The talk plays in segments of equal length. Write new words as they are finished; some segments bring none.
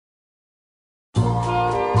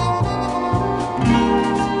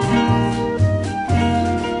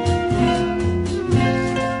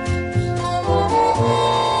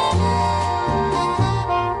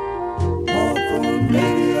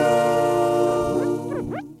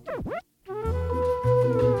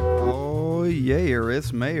Mayor.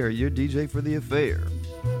 It's Mayor, your DJ for the affair,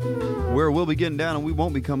 where we'll be getting down and we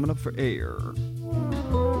won't be coming up for air.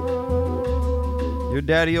 Your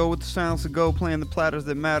daddy-o with the sounds to go, playing the platters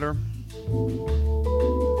that matter.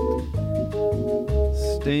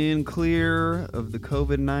 Staying clear of the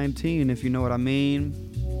COVID-19, if you know what I mean.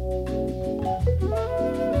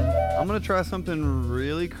 I'm gonna try something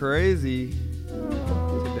really crazy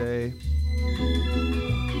today.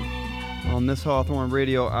 On this Hawthorne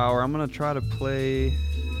Radio Hour, I'm going to try to play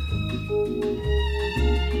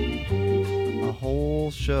a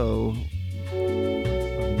whole show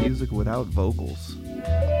of music without vocals.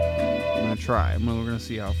 I'm going to try. We're going to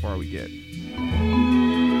see how far we get.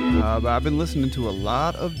 But I've been listening to a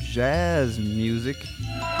lot of jazz music.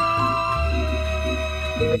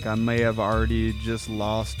 I think I may have already just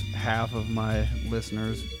lost half of my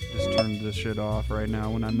listeners. Just turned this shit off right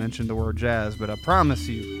now when I mentioned the word jazz, but I promise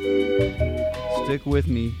you, stick with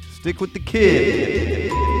me, stick with the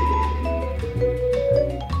kid.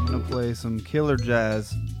 I'm gonna play some killer jazz.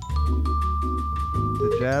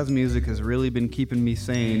 The jazz music has really been keeping me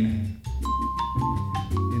sane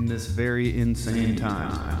in this very insane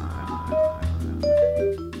time.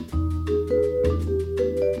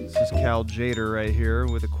 This is Cal Tjader right here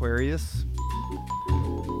with Aquarius,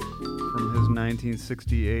 from his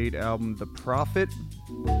 1968 album, The Prophet.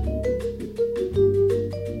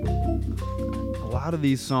 A lot of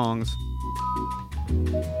these songs,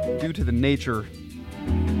 due to the nature of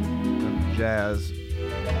jazz,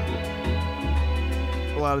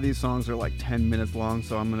 a lot of these songs are like 10 minutes long,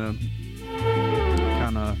 so I'm gonna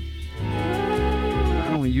I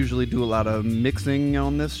don't usually do a lot of mixing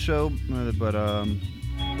on this show, but I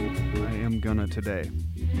am gonna today.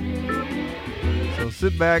 So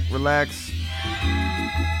sit back, relax.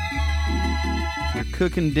 If you're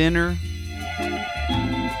cooking dinner, you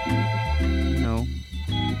know,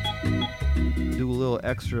 do a little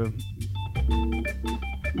extra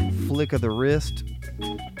flick of the wrist.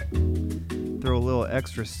 Throw a little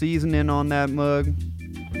extra seasoning on that mug.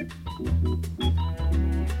 This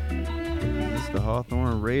is the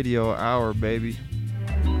Hawthorne Radio Hour, baby.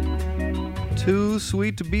 Too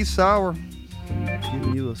sweet to be sour.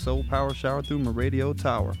 Giving you a soul power shower through my radio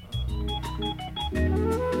tower.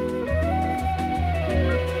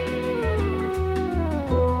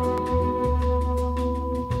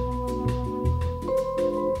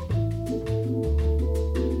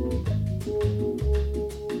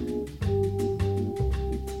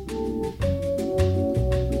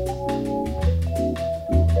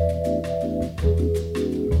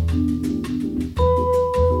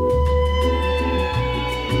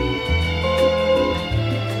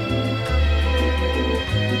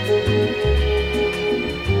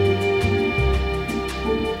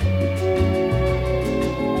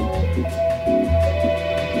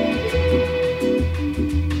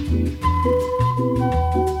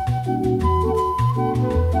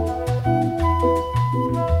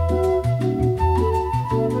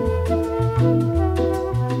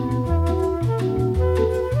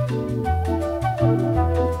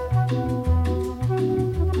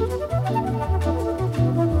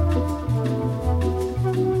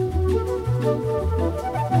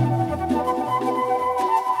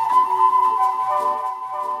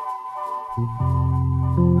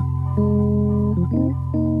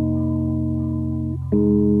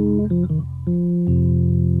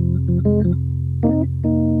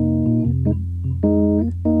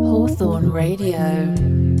 Hawthorne Radio.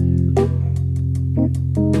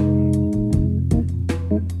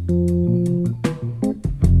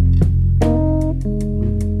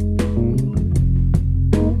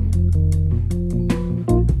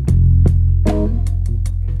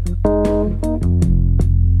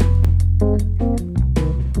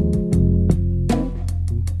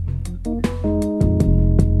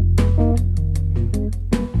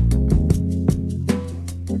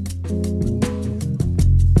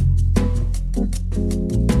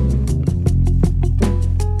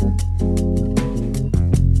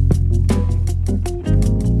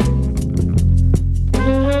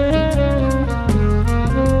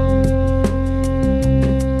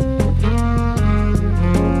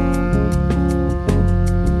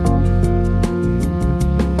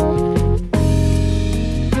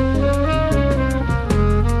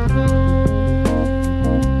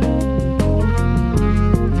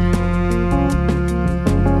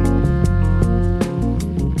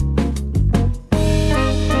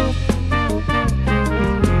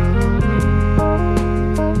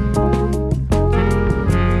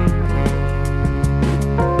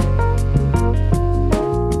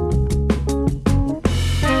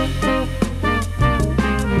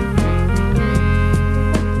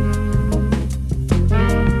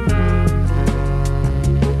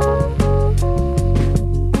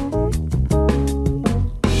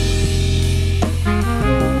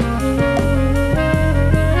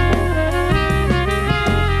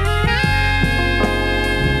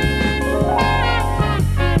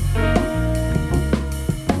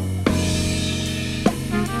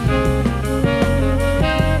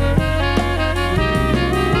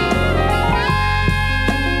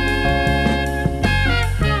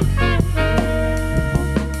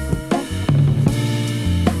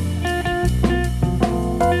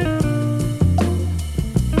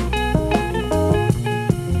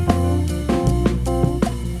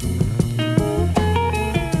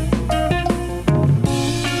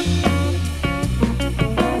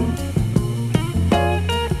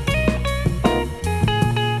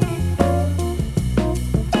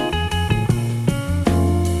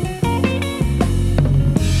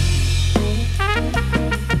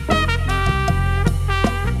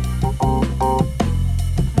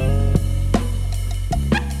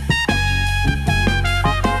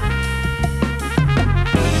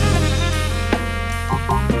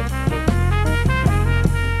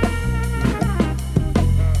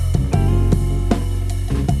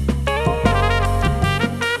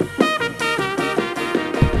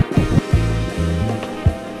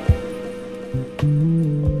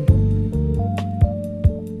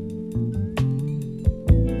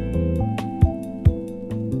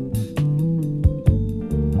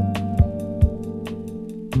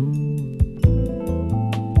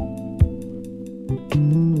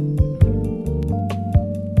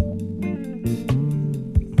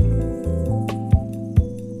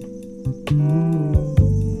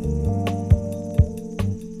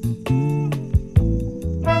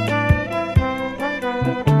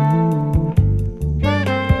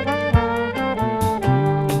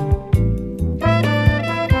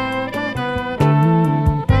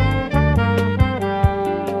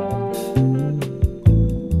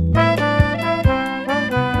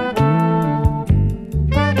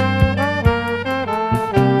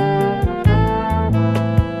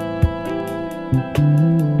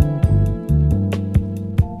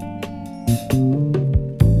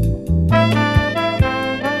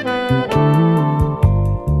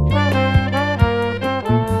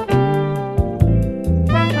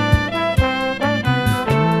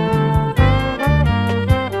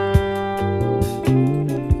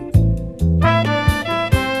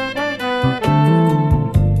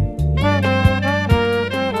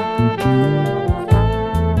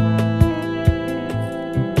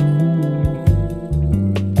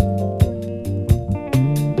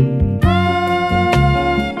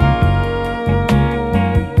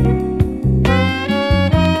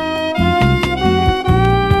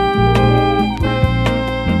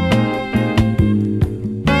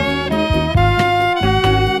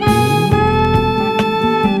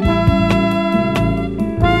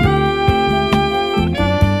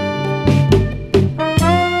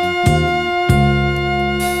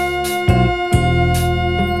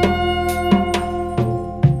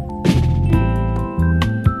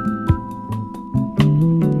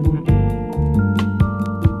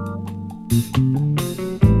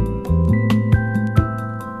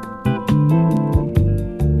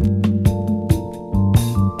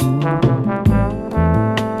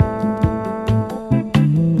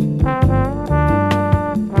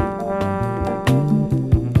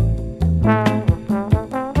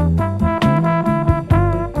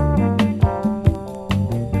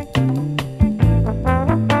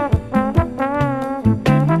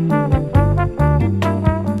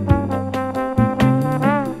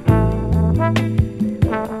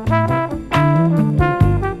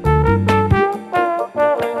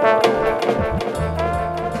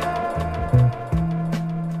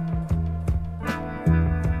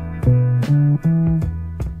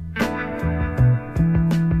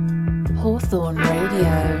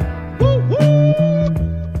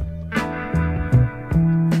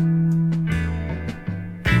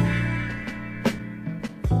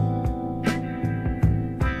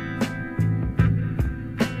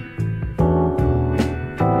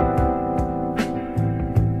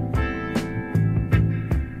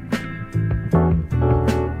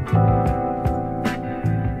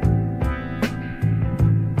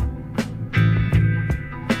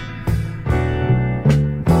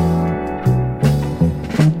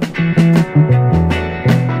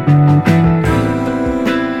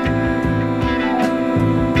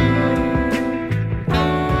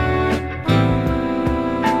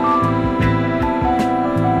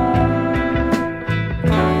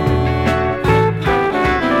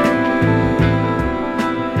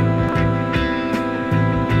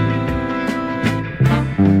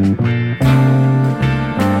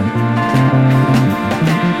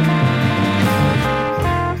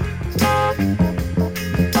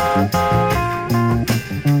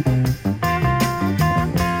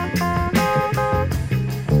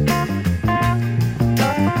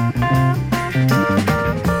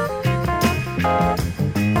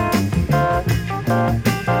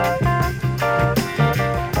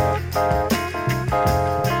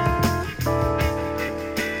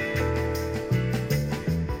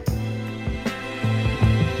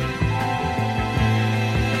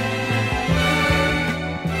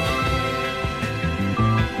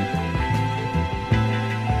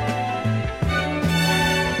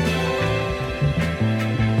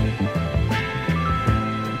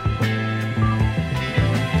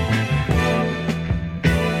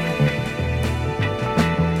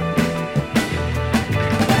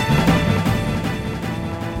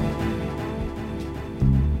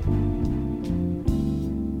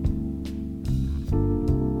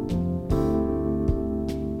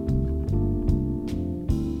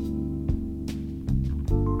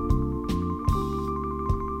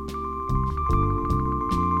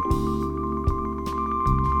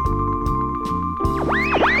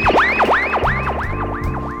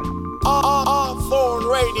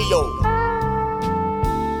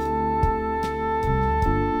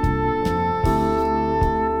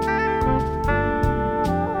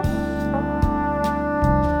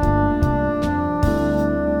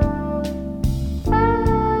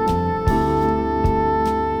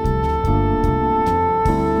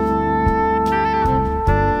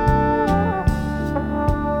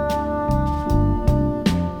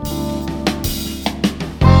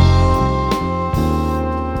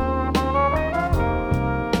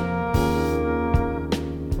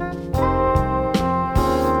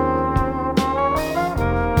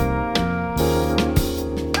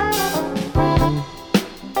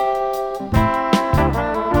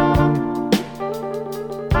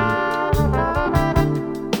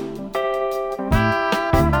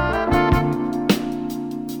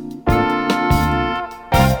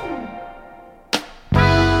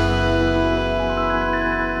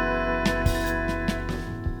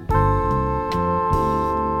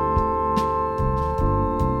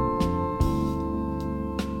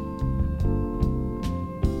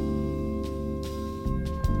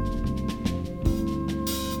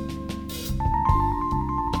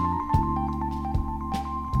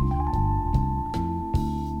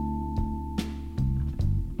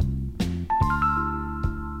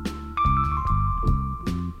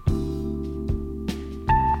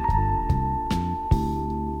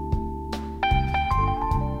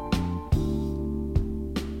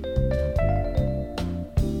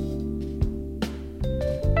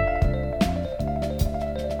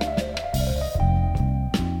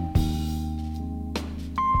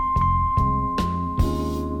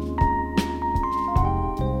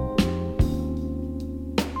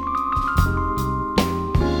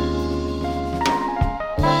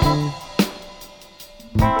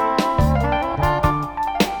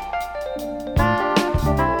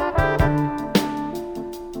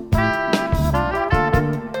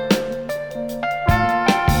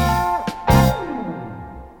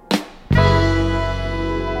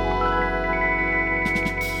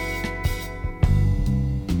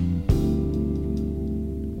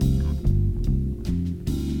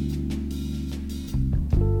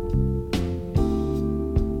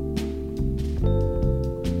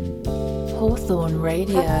 Hawthorne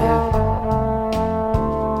Radio.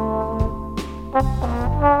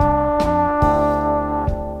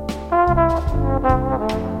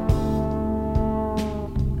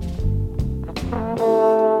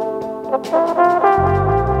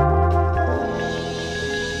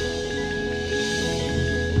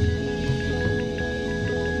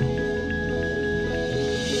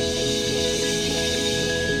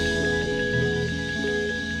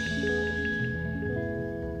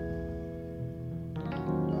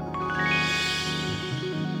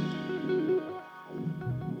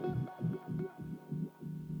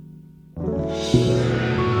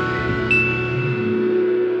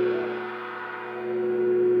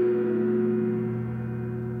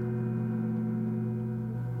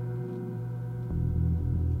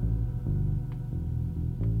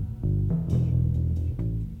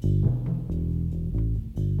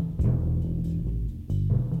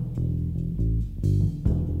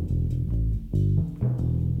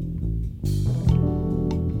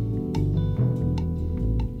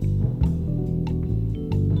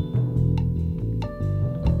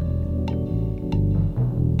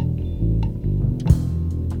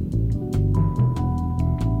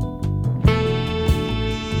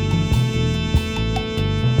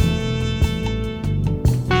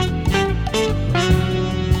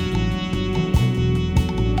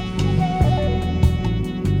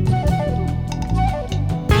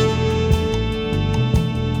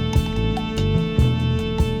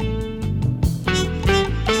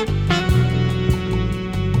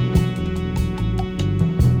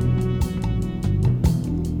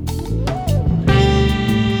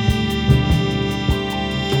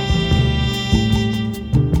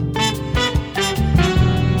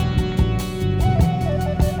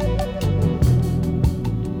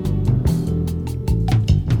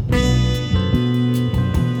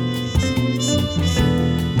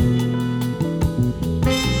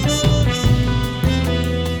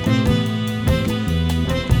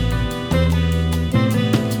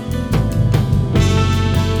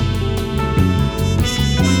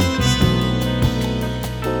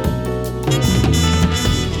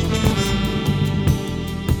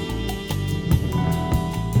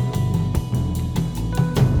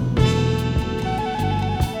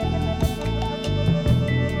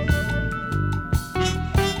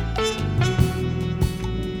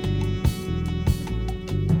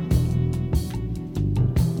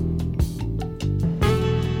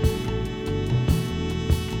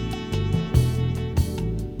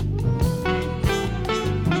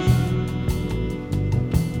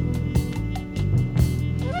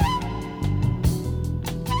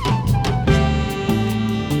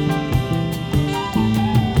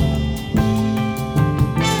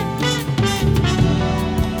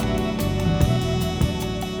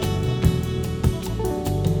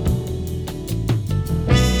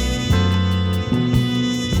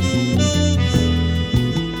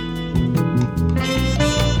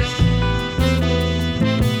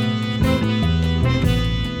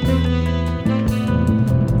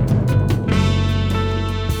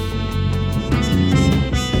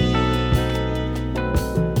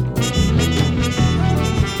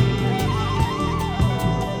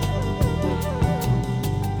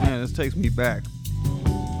 Takes me back.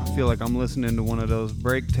 I feel like I'm listening to one of those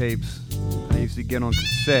break tapes I used to get on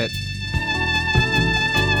cassette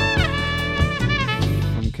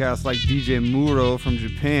from cats like DJ Muro from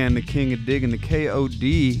Japan, the king of digging, the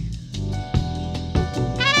KOD.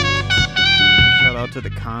 Shout out to the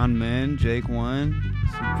Con Men, Jake One,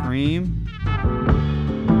 Supreme.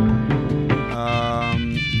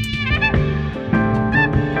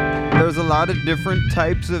 There's a lot of different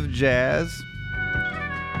types of jazz.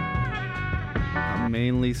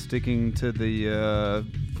 Mainly sticking to the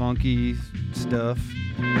funky stuff.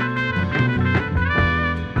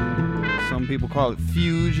 Some people call it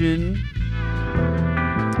fusion.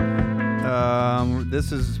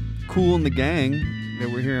 This is Kool and the Gang that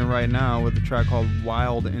we're hearing right now with a track called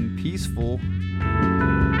Wild and Peaceful.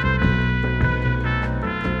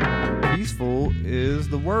 Peaceful is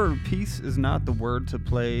the word. Peace is not the word to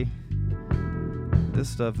play. This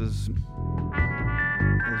stuff is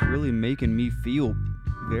really making me feel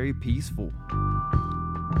very peaceful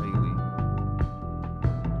lately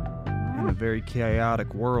in a very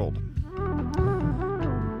chaotic world.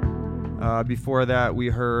 Before that, we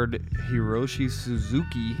heard Hiroshi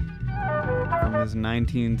Suzuki from his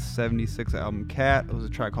 1976 album Cat. It was a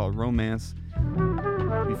track called Romance.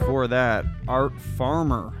 Before that, Art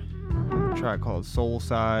Farmer, a track called Soul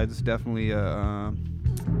Sides. Definitely a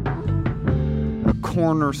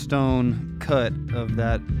cornerstone cut of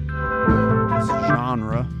that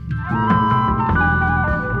genre.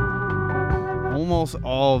 almost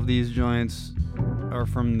all of these joints are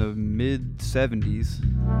from the mid 70s.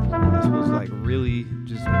 This was like really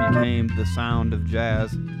just became the sound of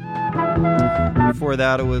jazz. Before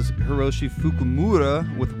that, it was Hiroshi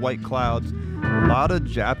Fukumura with White Clouds. A lot of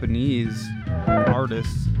Japanese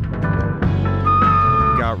artists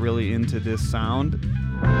got really into this sound,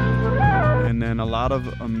 and then a lot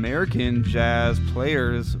of American jazz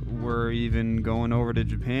players were even going over to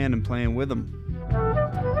Japan and playing with them.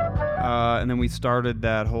 And then we started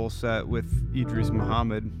that whole set with Idris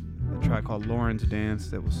Muhammad, a track called Lauren's Dance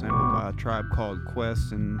that was sampled by a tribe called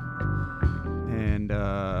Quest and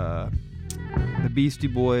the Beastie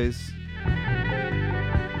Boys.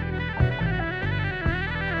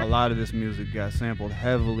 A lot of this music got sampled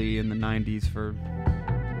heavily in the 90s for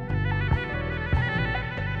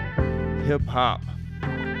hip hop.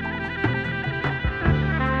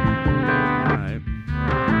 Alright.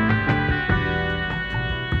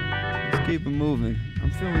 Let's keep it moving.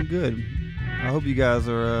 I'm feeling good. I hope you guys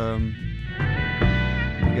are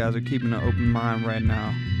keeping an open mind right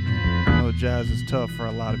now. I know jazz is tough for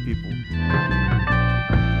a lot of people.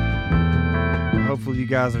 Hopefully you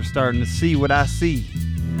guys are starting to see what I see.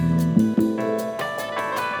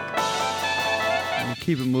 We'll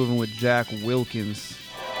keep it moving with Jack Wilkins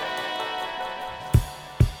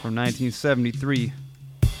from 1973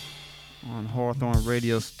 on Hawthorne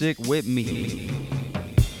Radio. Stick with me.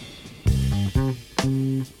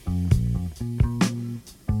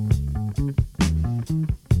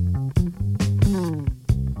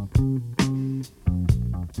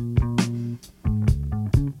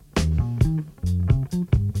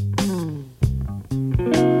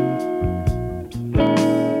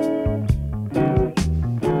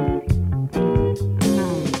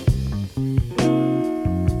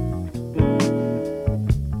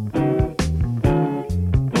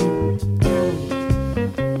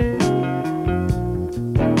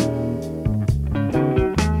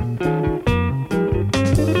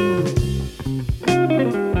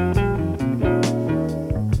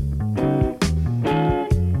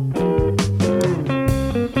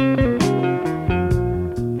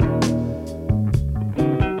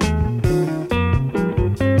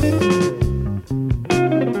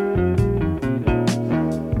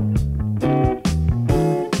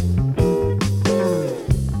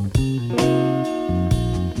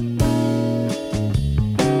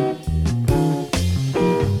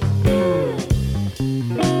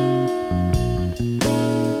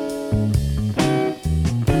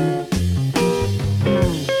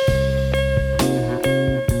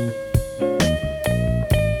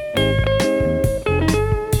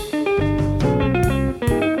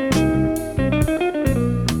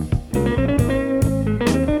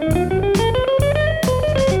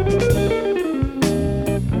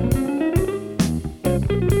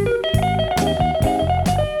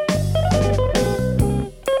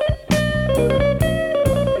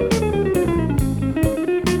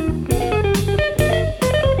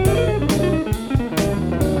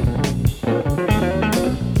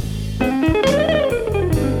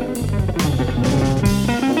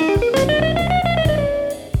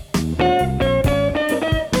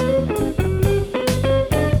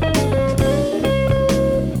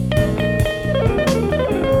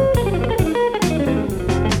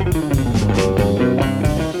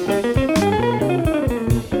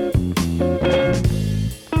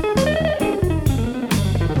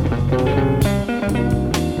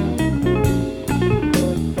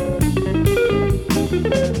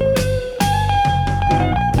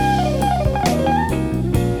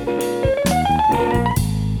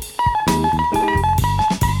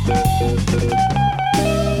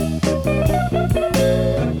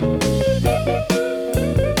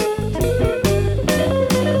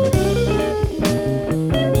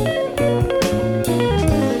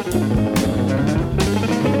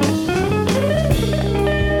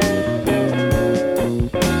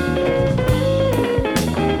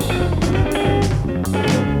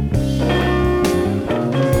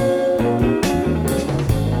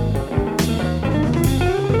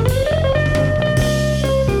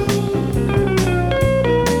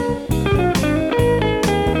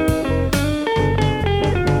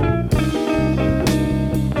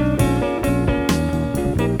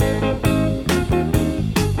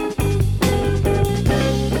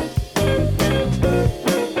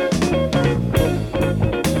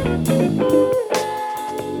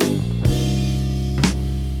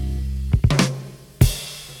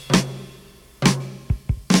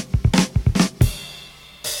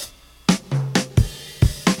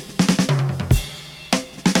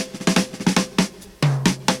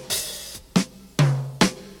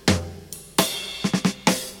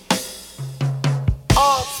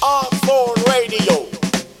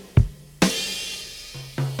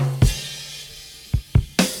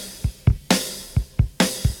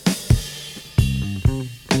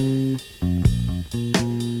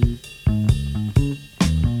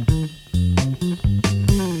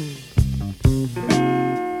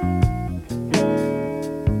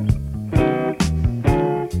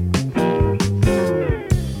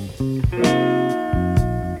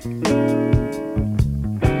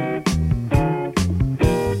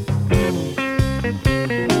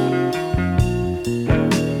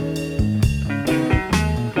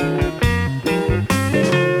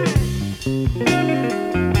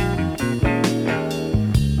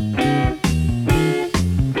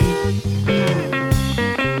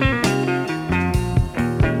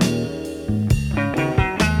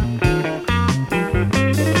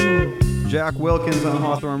 Wilkins on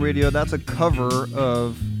Hawthorne Radio. That's a cover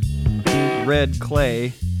of Red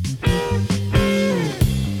Clay,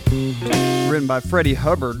 written by Freddie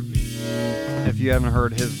Hubbard. If you haven't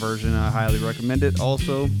heard his version, I highly recommend it.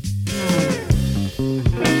 Also,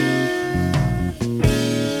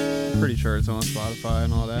 pretty sure it's on Spotify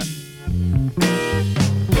and all that.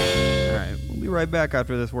 Alright, we'll be right back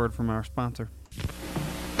after this word from our sponsor.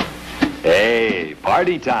 Hey,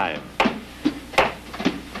 party time.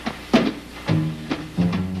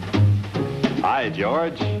 Hi,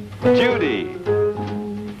 George. Judy.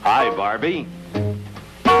 Hi, Barbie.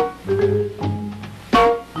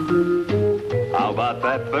 How about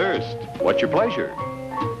that thirst? What's your pleasure?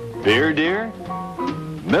 Beer, dear?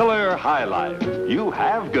 Miller High Life. You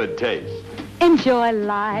have good taste. Enjoy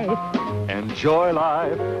life Enjoy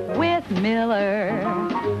life. with Miller,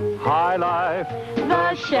 High Life.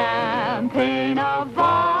 the champagne of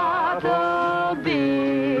bottled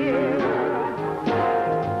beer.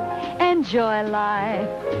 Enjoy life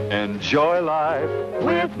Enjoy life.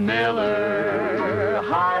 with Miller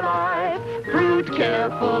High Life, brewed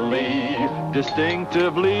carefully,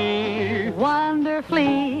 Distinctively.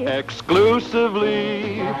 wonderfully,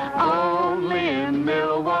 Exclusively. only in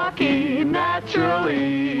Milwaukee,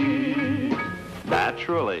 naturally.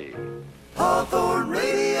 Naturally. Hawthorne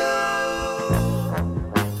Radio.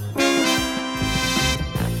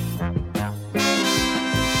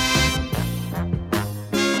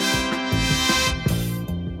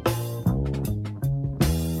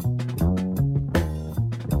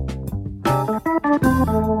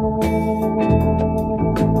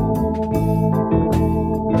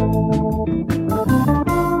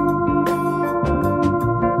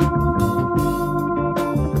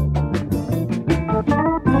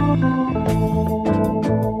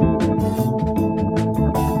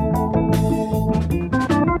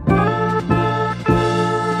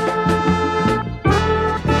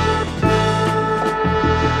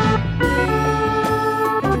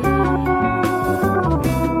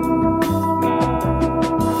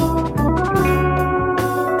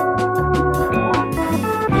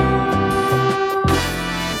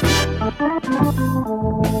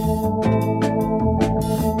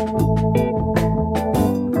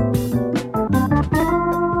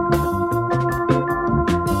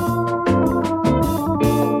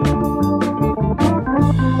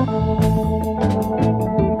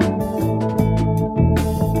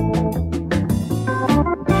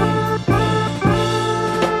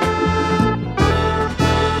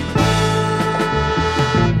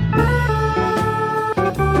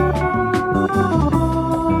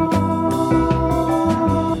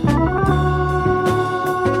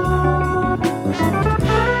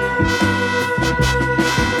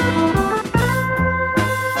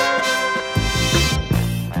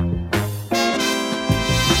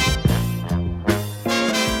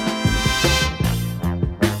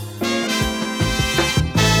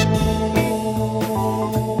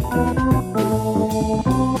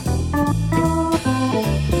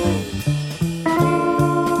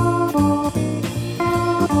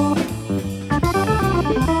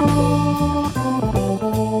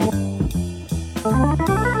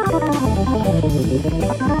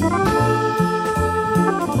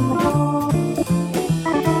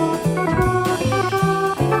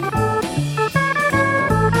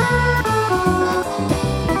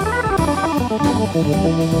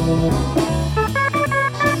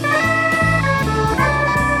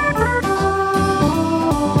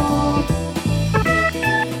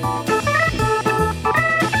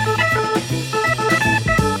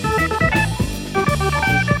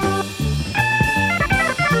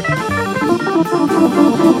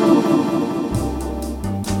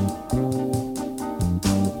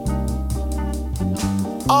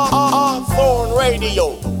 Hawthorne Radio.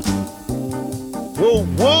 Woo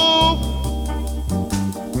woo.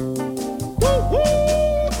 Woo woo.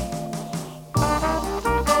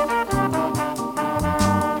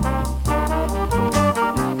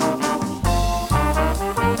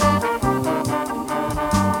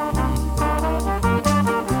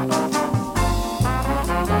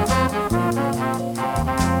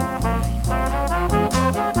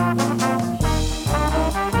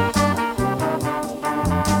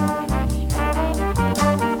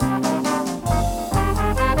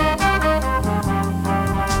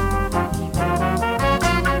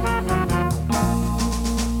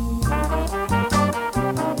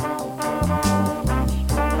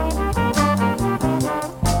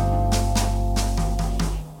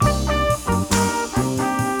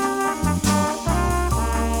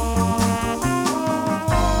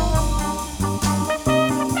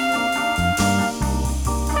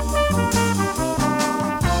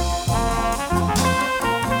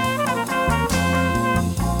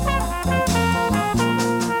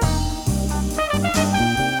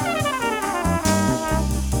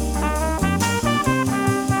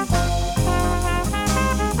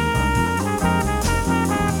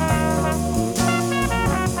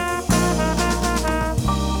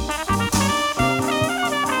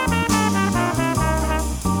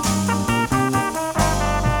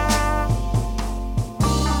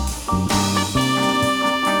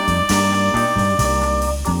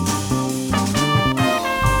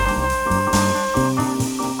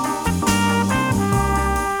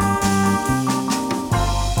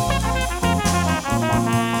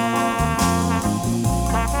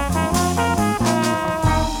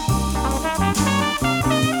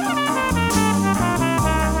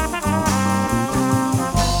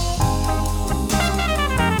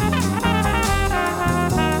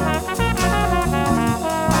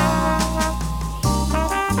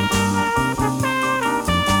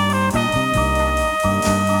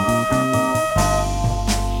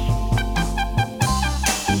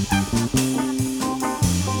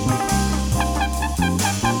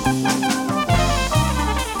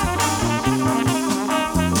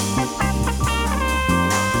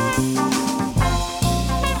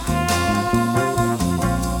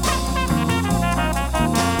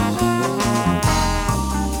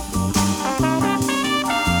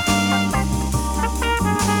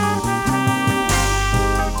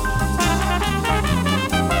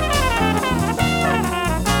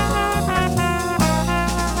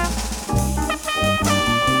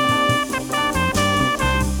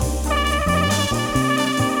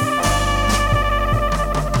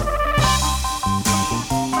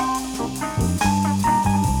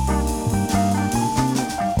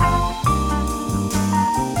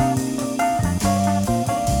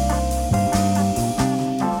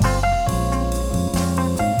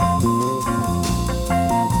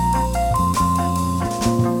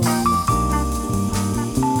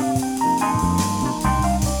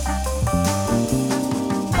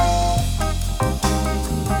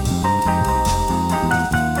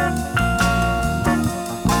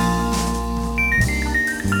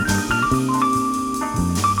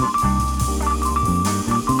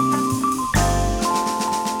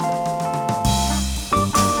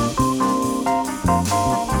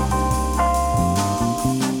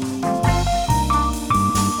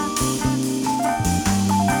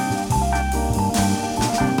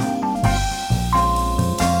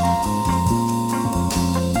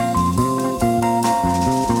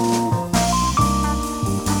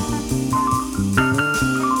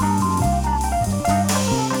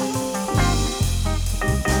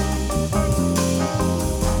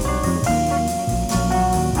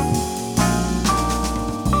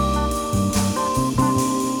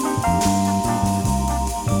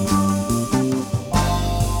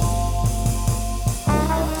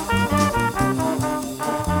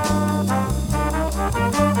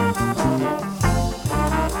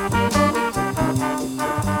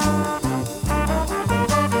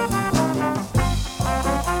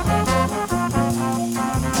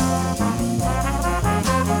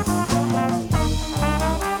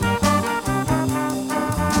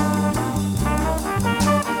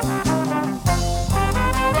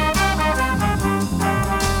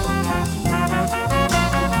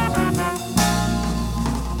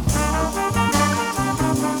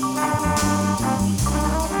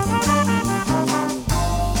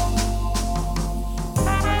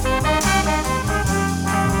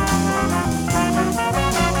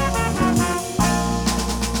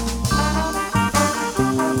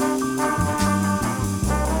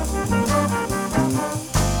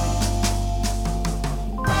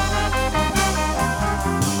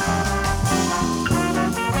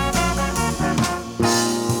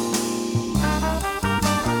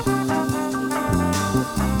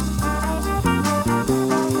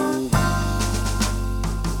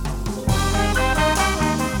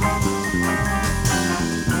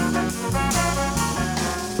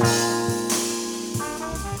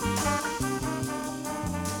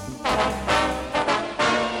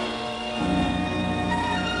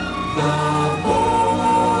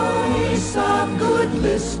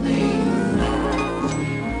 listening.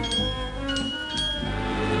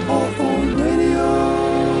 Hawthorne Radio.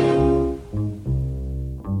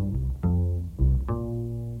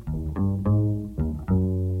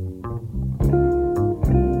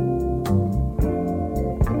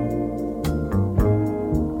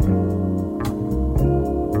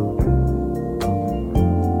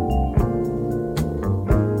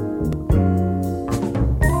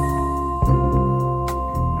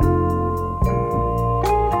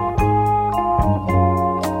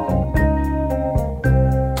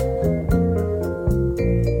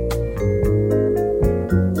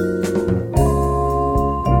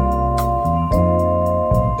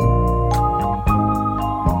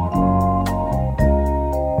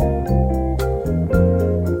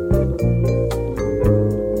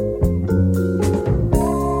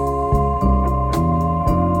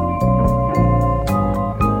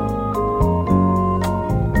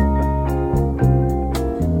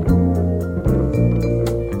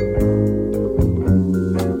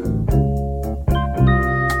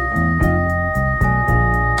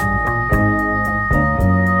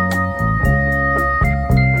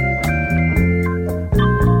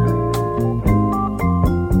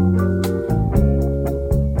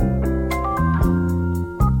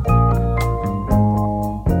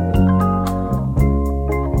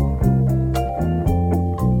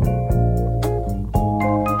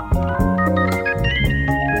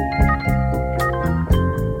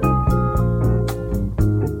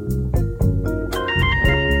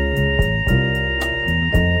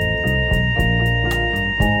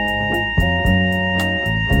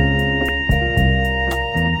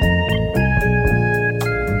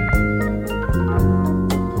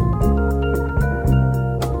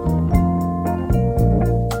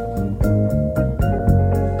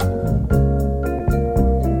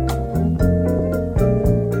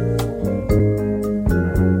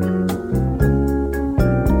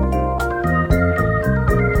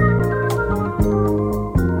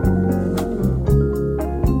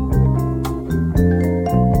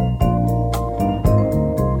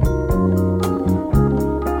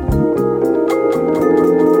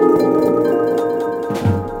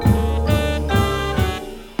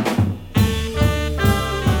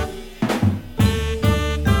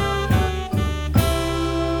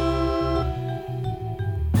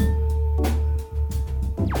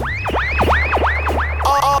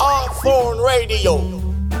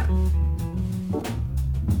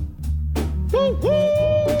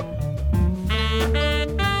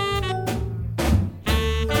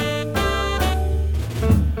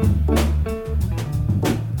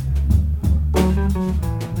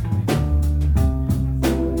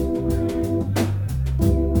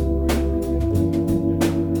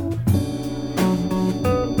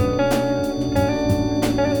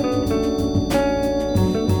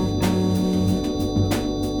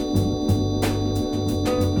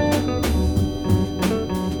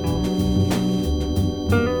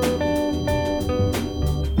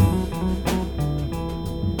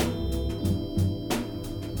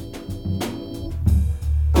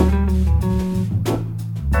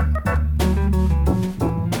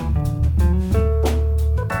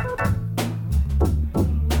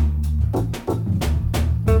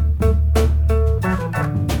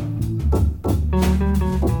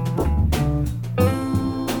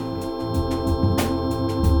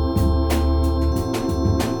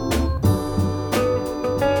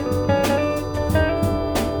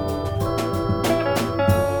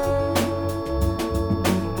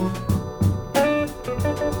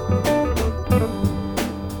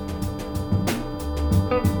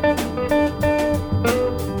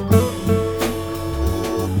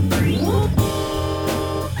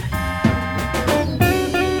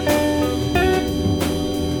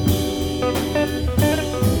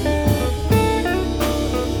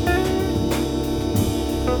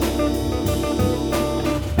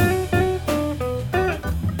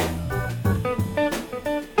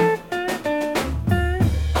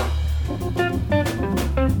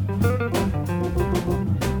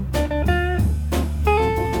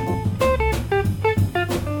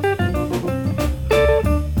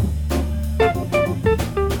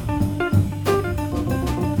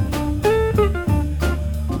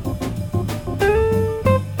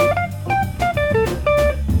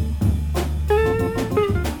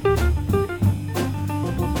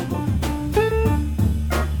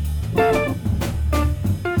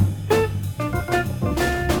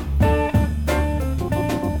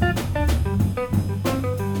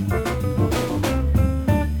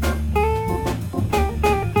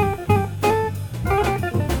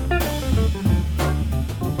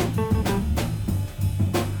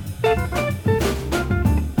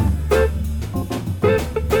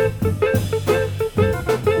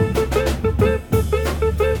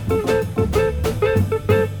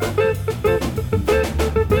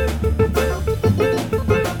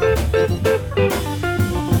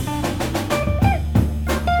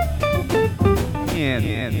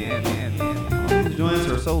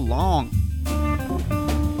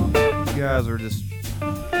 guys were just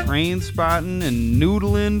train spotting and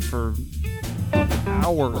noodling for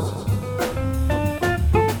hours.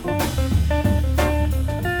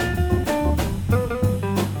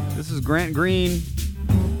 This is Grant Green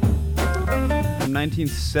from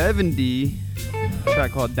 1970, a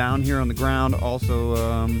track called Down Here on the Ground,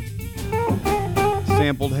 also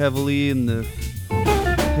sampled heavily in the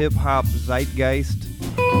hip-hop zeitgeist.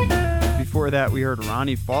 Before that, we heard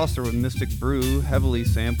Ronnie Foster with Mystic Brew, heavily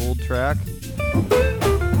sampled track.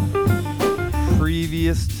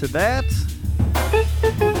 Previous to that,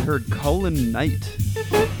 we heard Cullen Knight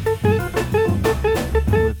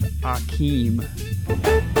with Akeem.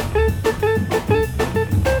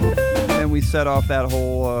 And we set off that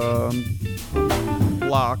whole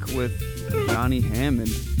block with Johnny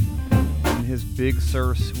Hammond and his Big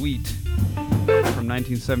Sur Suite from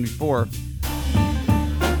 1974.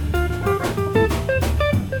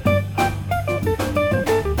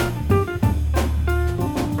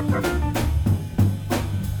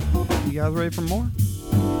 You guys ready for more?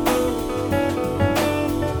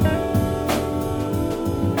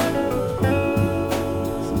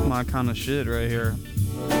 This is my kind of shit right here.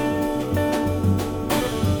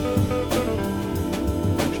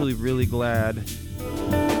 Actually really glad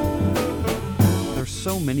there's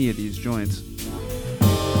so many of these joints.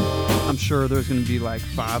 I'm sure there's gonna be like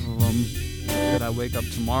 5 of them that I wake up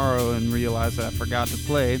tomorrow and realize that I forgot to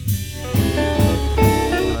play,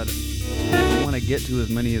 but I want to get to as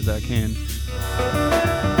many as I can.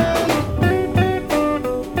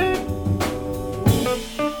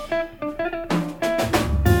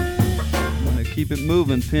 I'm gonna keep it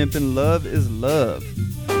moving, pimpin'. Love is love.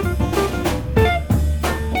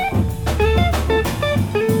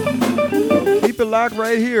 Keep it locked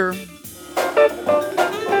right here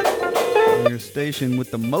on your station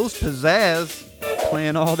with the most pizzazz,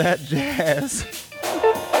 playing all that jazz.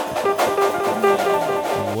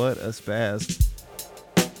 What a spaz.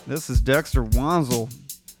 This is Dexter Wansel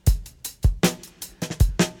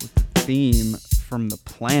with the theme from The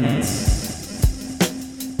Planets.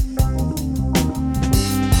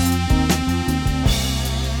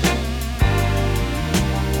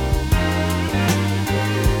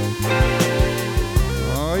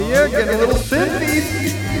 Yeah, getting a little synthy,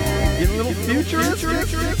 getting a little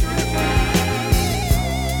futuristic.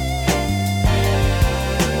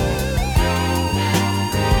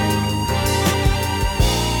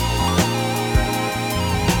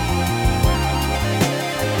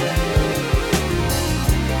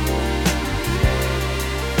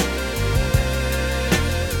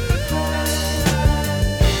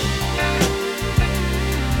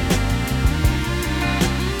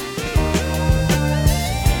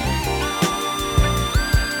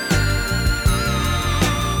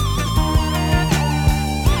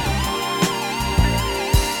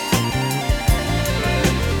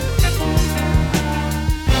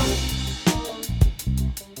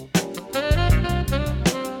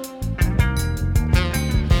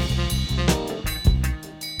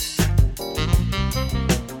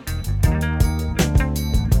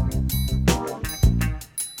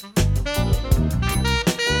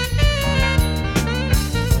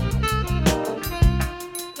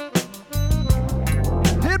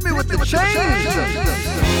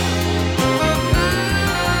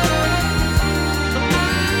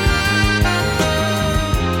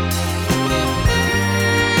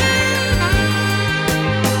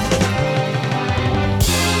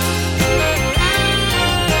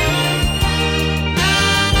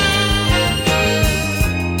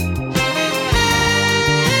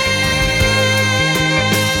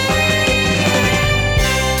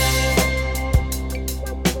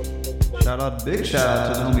 Big shout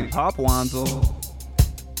out to the homie Pop Wansel,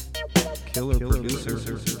 killer producer,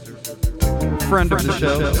 friend of the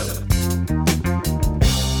show.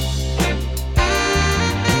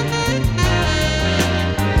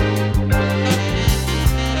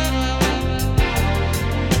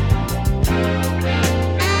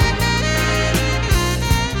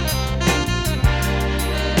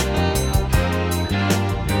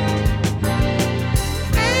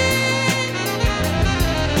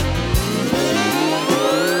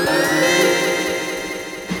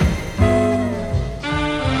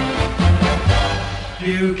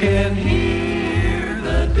 You can hear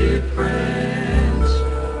the difference,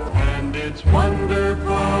 and it's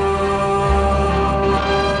wonderful.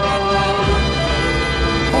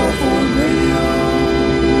 Hawthorne Radio.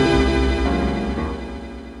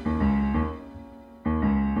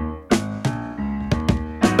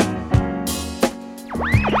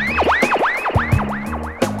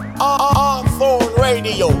 Hawthorne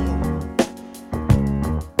Radio.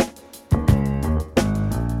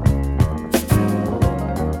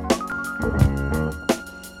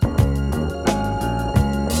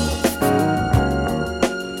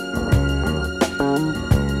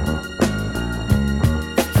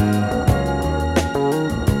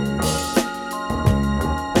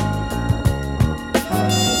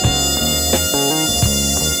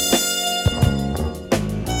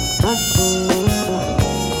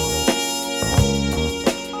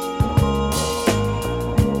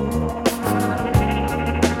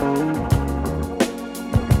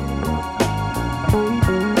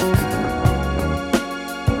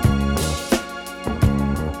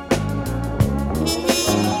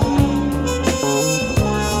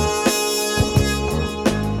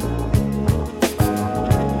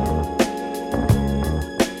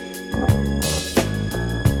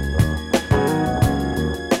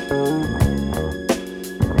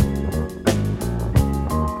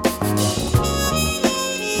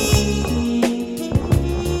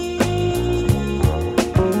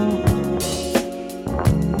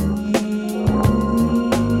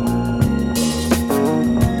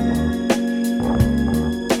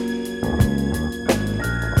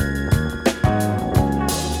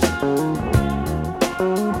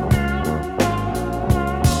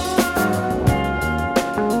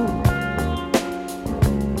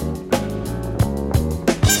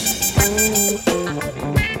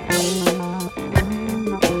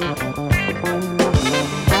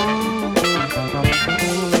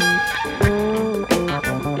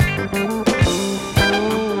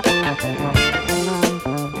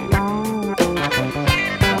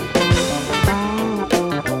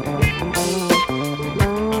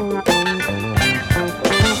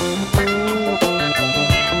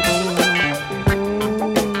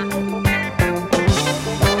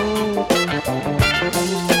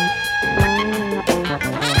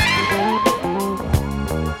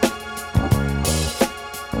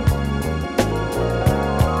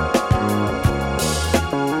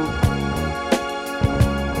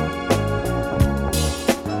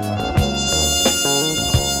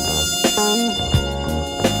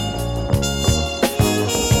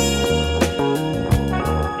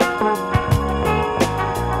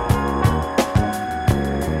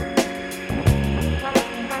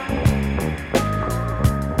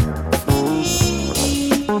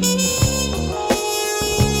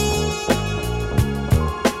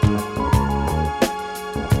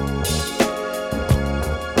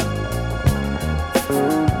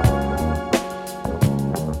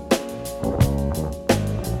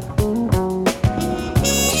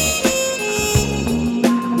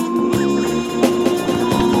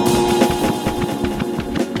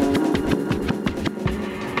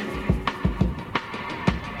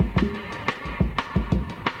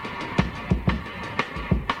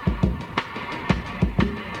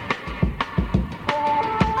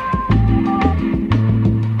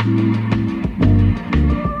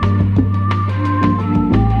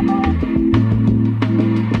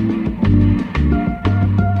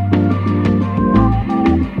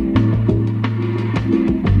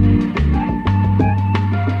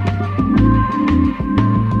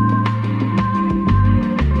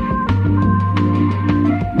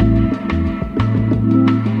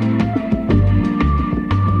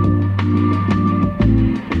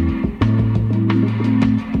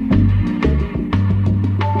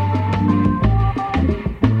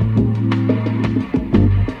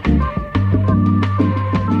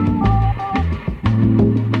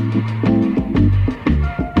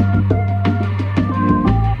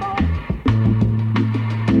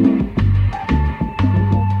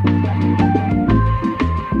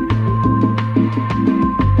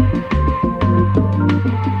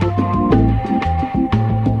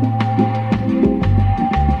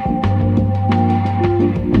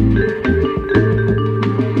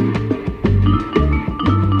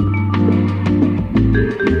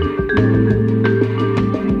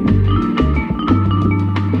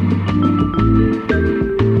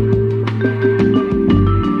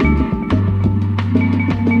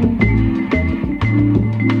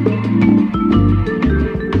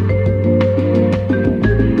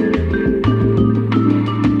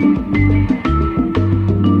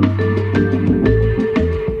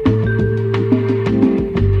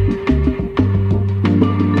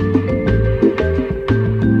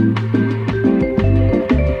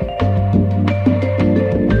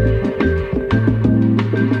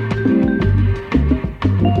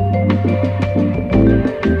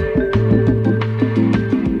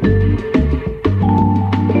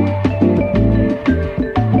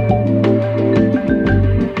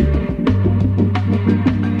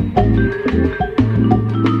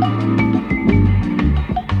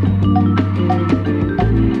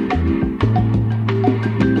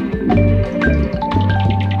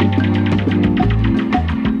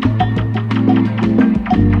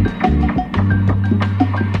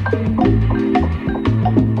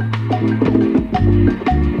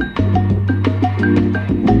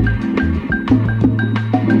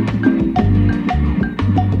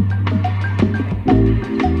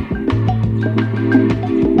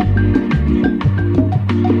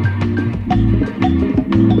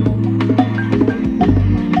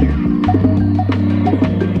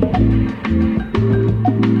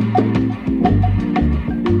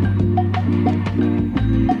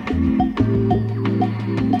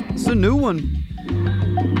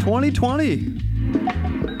 2020.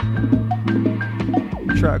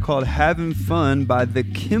 A track called Having Fun by the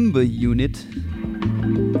Kimba Unit.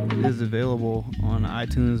 It is available on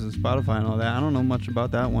iTunes and Spotify and all that. I don't know much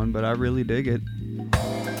about that one, but I really dig it.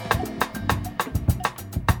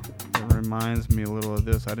 It reminds me a little of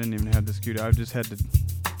this. I didn't even have this queued. I just had to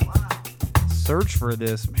search for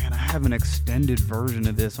this. Man, I have an extended version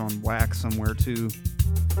of this on Wax somewhere too.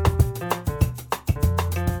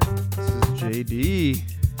 This is JD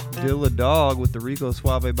Dilla Dog with the Rico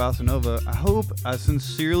Suave Bossa Nova. I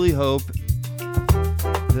sincerely hope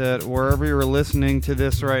that wherever you're listening to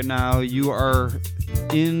this right now, you are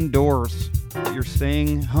indoors. You're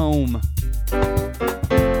staying home.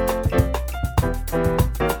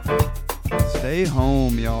 Stay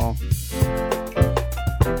home, y'all.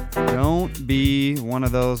 Don't be one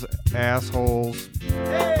of those assholes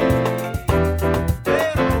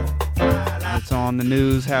that's on the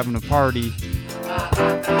news having a party.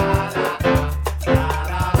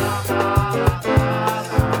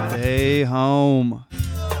 Stay home.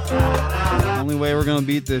 Only way we're gonna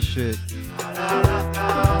beat this shit.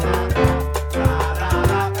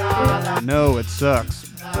 No, it sucks.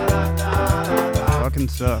 Fucking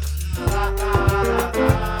sucks. You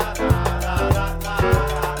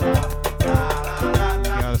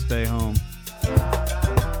gotta stay home.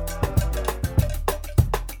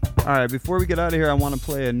 Alright, before we get out of here, I want to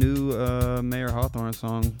play a new Mayer Hawthorne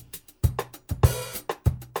song.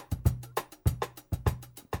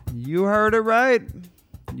 You heard it right.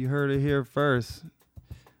 You heard it here first.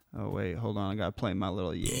 Oh, wait, hold on. I gotta play my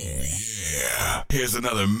little Yeah, here's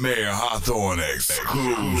another Mayer Hawthorne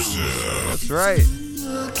exclusive. That's right.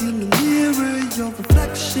 Look in the mirror, your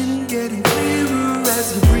reflection getting clearer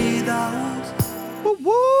as you breathe out. Whoop,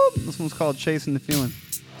 whoop. This one's called Chasing the Feeling.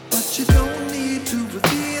 But you don't need to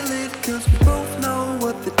reveal it, cause we both know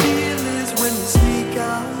what the deal is when you sneak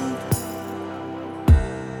out.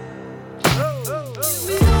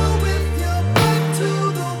 You know with your back to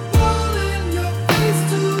the wall and your face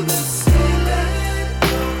to the ceiling.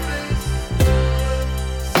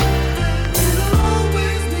 It'll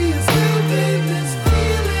always be escaping this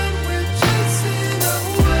feeling we're chasing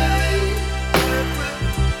away.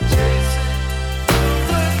 Chasing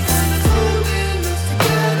away. And it's holding us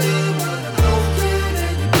together, but I'm hoping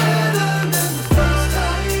that you're better than the first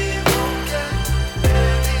time.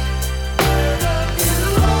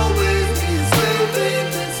 It'll always be escaping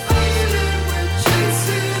this feeling we're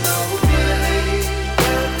chasing away.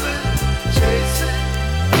 Chasing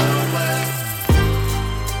away.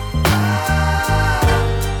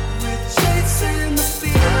 We're chasing the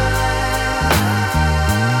feeling.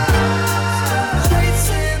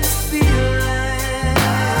 Chasing the feeling.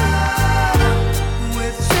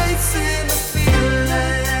 We're chasing the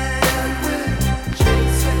feeling. We're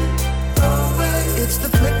chasing away. It's the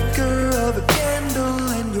flicker of a candle,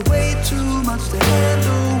 and you're way too much to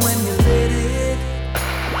handle when you lit it.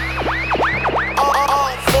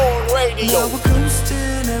 Now we're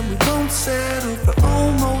coasting and we won't settle for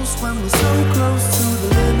almost when we're so close to the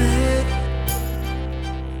limit.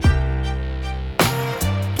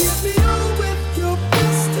 Give me all with your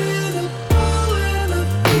best in a ball and a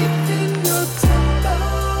beat in your tempo.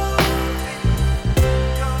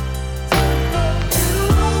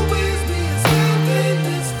 It'll always be escaping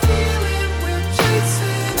this feeling we're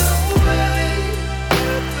chasing away.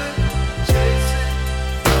 Chasing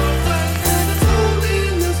away. And it's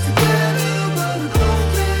holding us together, but it won't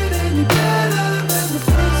get any better than the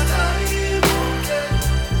first time.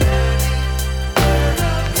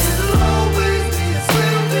 It'll always be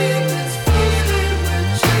escaping this feeling we're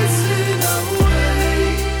chasing away.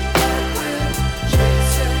 We're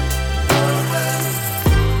chasing away.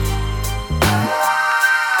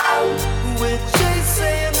 We're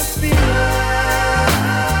chasing the feeling.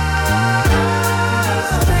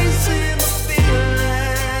 Chasing the feeling.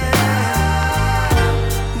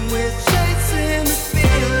 We're chasing the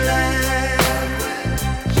feeling.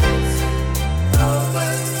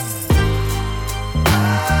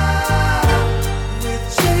 We're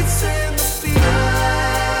chasing the feeling.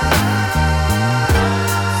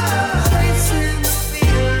 Chasing the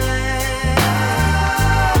feeling.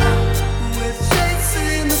 We're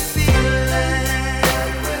chasing the feeling.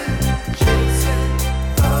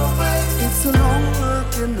 It's a long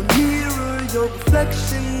look in the mirror, your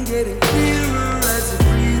reflection getting clearer as you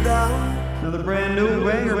breathe out. Another brand new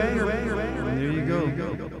banger. There you go.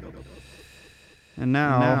 And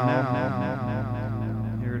now,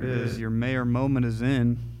 here it is. Your Mayer moment is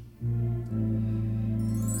in.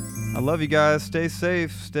 I love you guys. Stay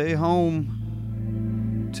safe. Stay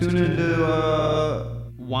home. Tune into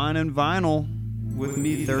Wine and Vinyl with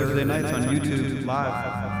me Thursday nights on YouTube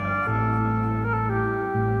live.